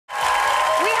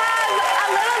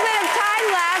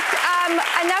time left.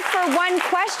 Enough for one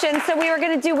question, so we were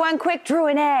going to do one quick Drew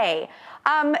and A.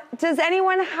 Does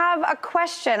anyone have a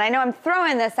question? I know I'm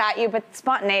throwing this at you, but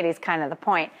spontaneity is kind of the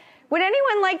point. Would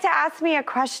anyone like to ask me a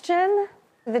question?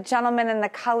 The gentleman in the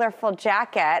colorful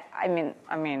jacket. I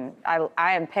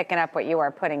am picking up what you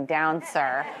are putting down,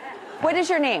 sir. What is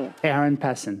your name? Aaron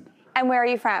Pessin. And where are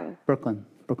you from? Brooklyn,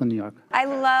 New York. I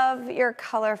love your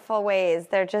colorful ways.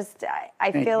 They're just,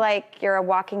 I feel like you're a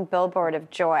walking billboard of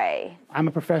joy. I'm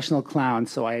a professional clown,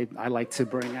 so I like to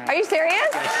bring out... Are you serious?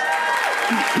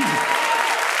 Yes.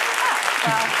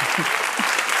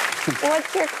 Well,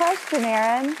 what's your question,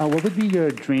 Aaron? What would be your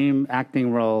dream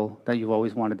acting role that you've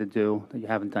always wanted to do that you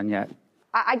haven't done yet?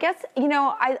 I guess, you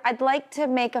know, I'd like to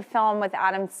make a film with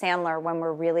Adam Sandler when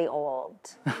we're really old.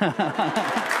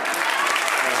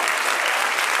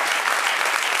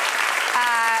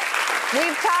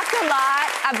 We've talked a lot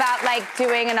about, like,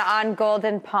 doing an On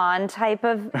Golden Pond type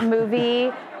of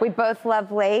movie. We both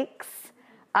love lakes.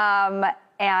 And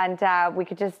we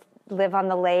could just live on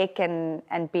the lake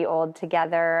and be old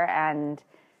together, and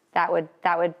that would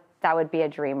be a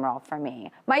dream role for me.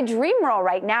 My dream role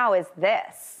right now is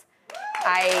this.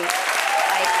 No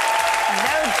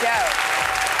joke.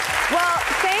 Well,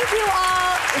 thank you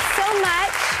all so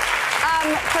much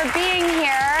for being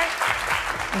here.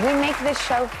 We make this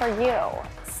show for you,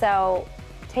 so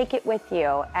take it with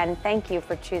you, and thank you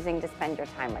for choosing to spend your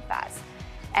time with us.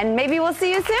 And maybe we'll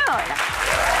see you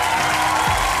soon.